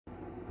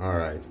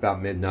Alright, it's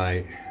about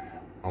midnight.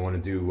 I want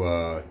to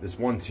do this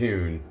one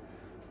tune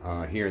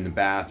here in the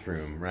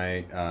bathroom,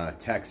 right?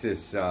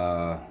 Texas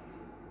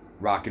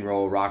rock and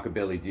roll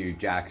rockabilly dude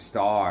Jack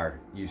Starr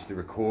used to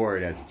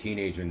record as a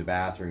teenager in the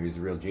bathroom. He was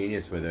a real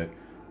genius with it.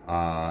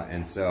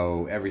 And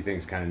so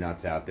everything's kind of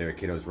nuts out there.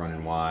 Kiddos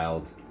running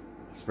wild.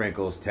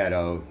 Sprinkles,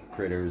 Tedo,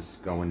 critters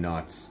going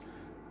nuts.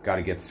 Got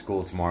to get to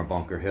school tomorrow,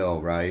 Bunker Hill,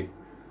 right?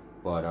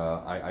 But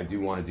I do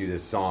want to do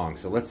this song.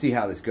 So let's see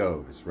how this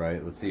goes,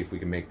 right? Let's see if we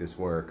can make this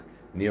work.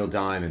 Neil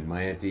Diamond.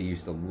 My auntie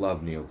used to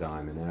love Neil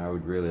Diamond, and I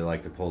would really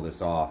like to pull this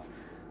off.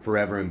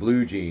 Forever in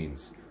Blue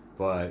Jeans.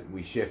 But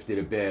we shifted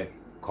a bit.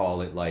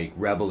 Call it like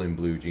Rebel in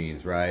Blue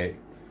Jeans, right?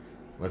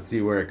 Let's see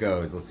where it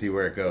goes. Let's see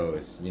where it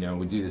goes. You know,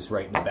 we do this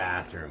right in the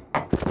bathroom,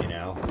 you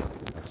know?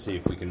 Let's see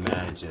if we can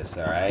manage this,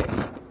 alright?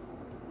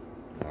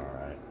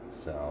 Alright,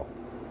 so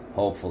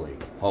hopefully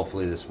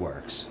this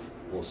works.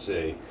 We'll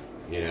see,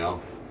 you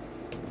know?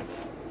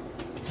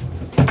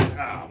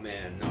 Oh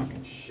man,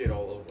 knocking shit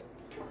all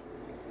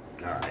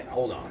over. Alright,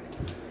 hold on.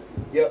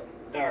 Yep,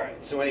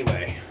 alright, so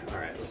anyway,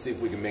 alright, let's see if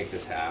we can make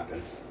this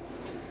happen.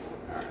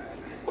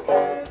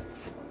 Alright.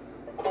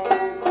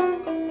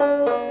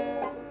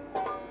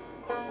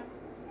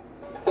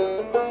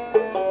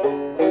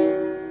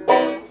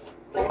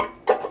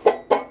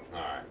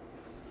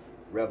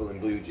 Rebel in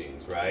Blue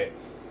Jeans, right?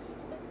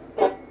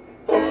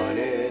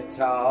 Money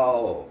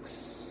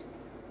talks,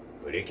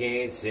 but it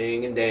can't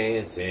sing and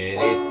dance,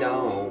 and it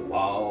don't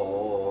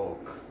walk.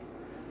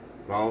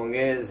 As long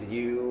as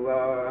you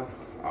are...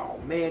 Oh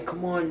man,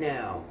 come on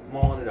now. I'm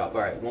on it up.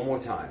 Alright, one more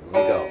time.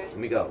 Let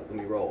me go. Let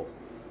me roll.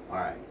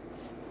 Alright.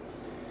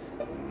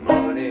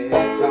 Money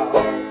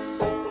talks,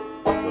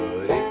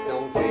 but it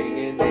don't sing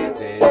and dance,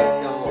 and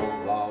it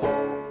don't walk.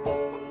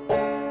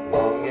 As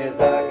long as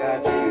I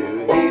got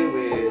you here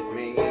with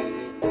me,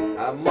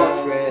 I'd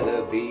much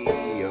rather be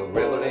a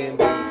rebel in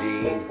blue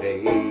jeans,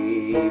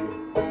 babe.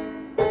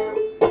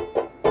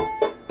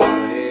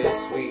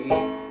 Money's sweet,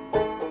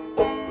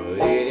 but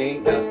it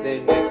ain't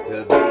nothing next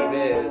to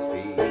baby's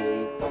feet.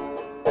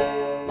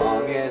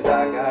 Long as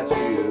I got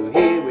you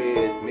here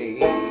with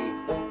me,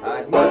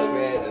 I'd much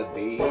rather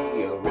be a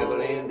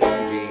rebel in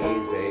blue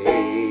jeans,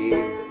 babe.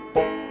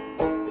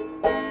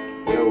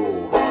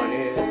 Yo,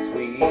 honey's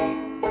sweet,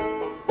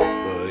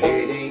 but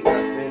it ain't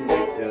nothing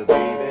next to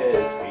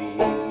baby's feet.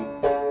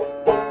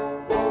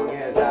 Long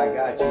as I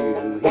got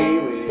you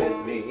here with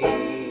me,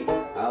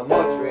 I'd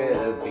much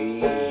rather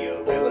be a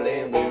rebel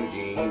in blue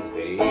jeans,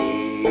 babe.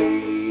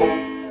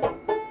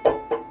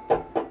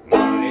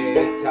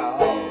 Money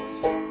talks,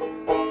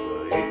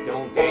 but it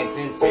don't dance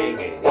and sing,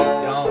 and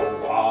it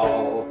don't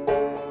walk.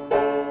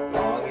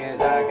 Long as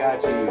I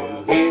got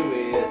you here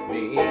with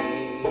me,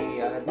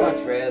 I'd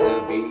much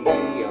rather be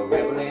a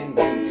rebel in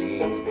blue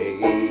jeans,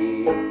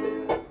 babe.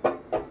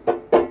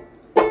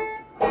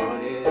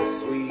 Honey's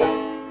sweet,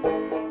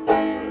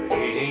 but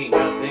it ain't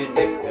nothing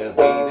next to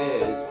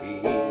baby's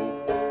feet.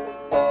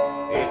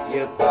 If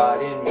you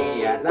pardon me,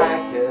 I'd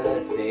like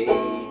to say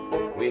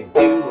we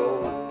do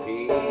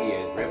okay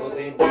as rebels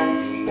in blue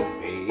jeans,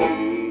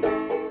 babe.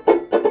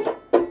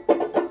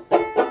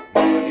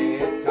 Money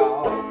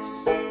talks,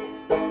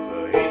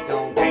 but it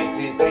don't dance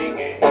and sing, and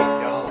it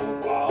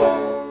don't walk.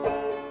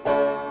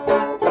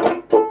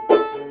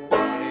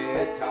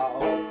 Money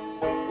talks,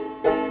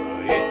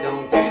 but it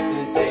don't dance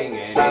and sing,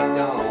 and it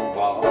don't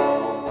walk.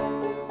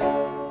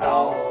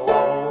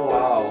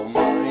 Oh,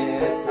 money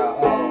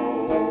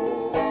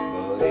talks,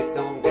 but it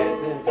don't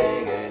dance and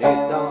sing, and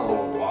it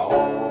don't walk.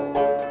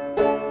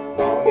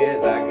 Long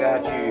as I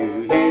got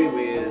you here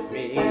with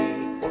me,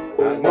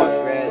 I'd much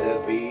rather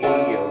be a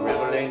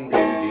rebel in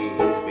blue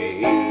jeans,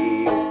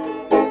 babe.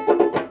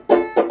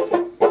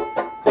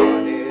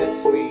 Honey's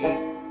sweet,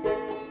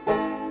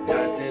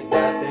 nothing,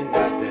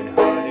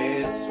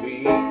 honey's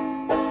sweet.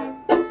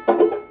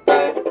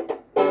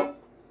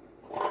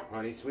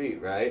 Honey sweet,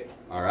 right?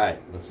 Alright,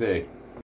 let's see.